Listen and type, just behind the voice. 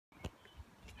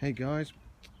Hey guys,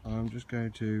 I'm just going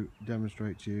to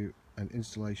demonstrate to you an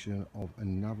installation of a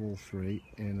Navall 3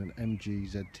 in an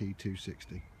MG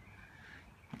ZT260.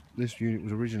 This unit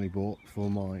was originally bought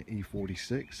for my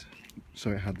E46,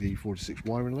 so it had the E46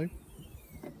 wiring loop,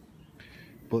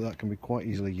 but that can be quite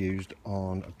easily used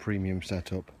on a premium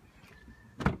setup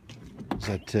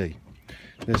ZT.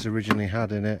 This originally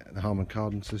had in it the Harman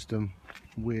Kardon system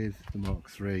with the Mark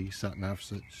III sat-nav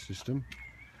system.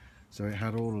 So it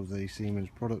had all of the Siemens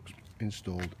products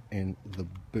installed in the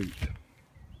boot.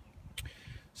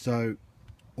 So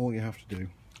all you have to do,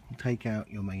 take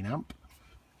out your main amp,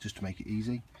 just to make it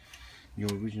easy. Your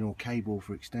original cable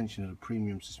for extension of the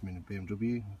premium system in a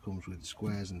BMW comes with the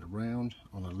squares and the round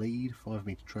on a lead,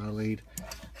 5-meter trail lead.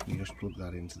 You just plug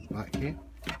that into the back here.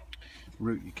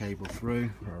 Route your cable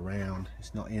through or around.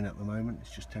 It's not in at the moment,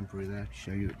 it's just temporary there to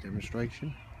show you a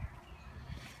demonstration.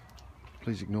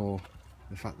 Please ignore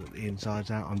the fact that the inside's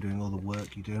out. I'm doing all the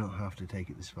work. You do not have to take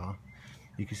it this far.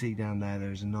 You can see down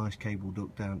there's a nice cable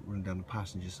duct running down the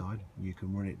passenger side. You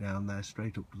can run it down there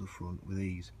straight up to the front with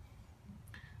ease.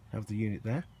 Have the unit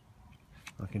there.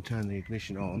 I can turn the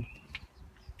ignition on.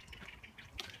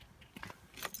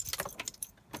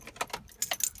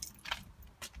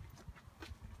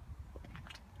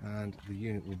 And the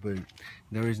unit will boot.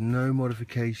 There is no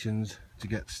modifications to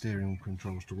get the steering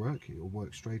controls to work. It will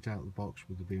work straight out of the box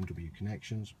with the BMW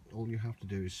connections. All you have to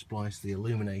do is splice the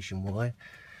illumination wire,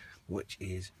 which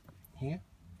is here.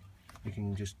 You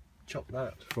can just chop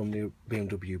that from the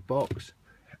BMW box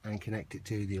and connect it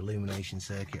to the illumination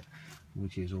circuit,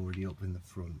 which is already up in the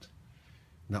front.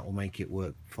 That will make it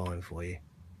work fine for you.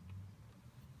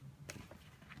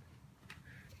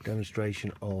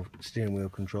 Demonstration of steering wheel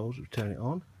controls. We'll turn it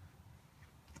on.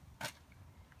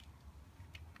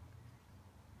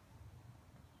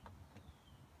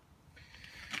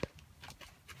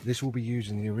 This will be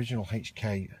using the original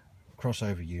HK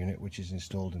crossover unit, which is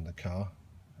installed in the car,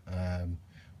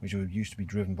 which used to be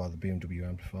driven by the BMW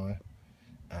amplifier,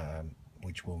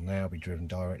 which will now be driven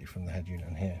directly from the head unit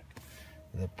in here.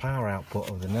 The power output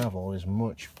of the Navall is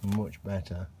much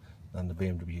better than the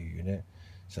BMW unit,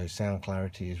 so sound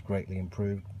clarity is greatly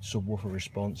improved. Subwoofer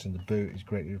response in the boot is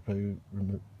greatly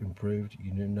improved.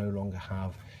 You no longer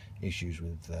have issues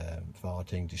with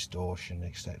farting, distortion,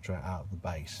 etc. out of the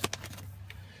bass.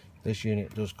 This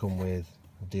unit does come with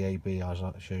DAB, as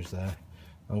it shows there.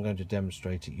 I'm going to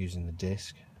demonstrate it using the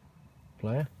disc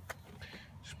player.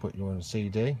 Just put you on a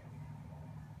CD.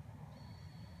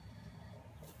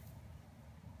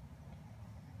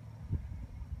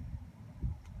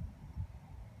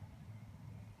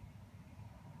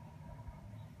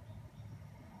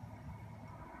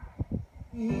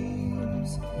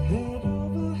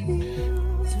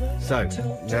 So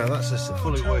now that's a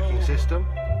fully working system.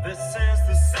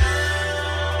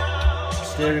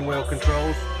 Steering wheel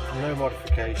controls, no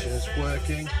modifications,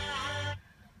 working.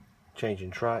 Changing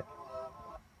track,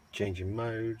 changing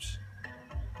modes,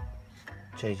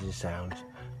 changing sounds,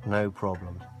 no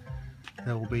problem.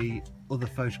 There will be other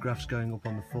photographs going up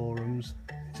on the forums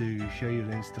to show you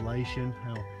the installation,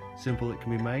 how simple it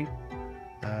can be made,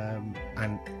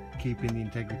 and keeping the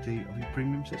integrity of your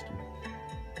premium system.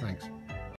 Thanks.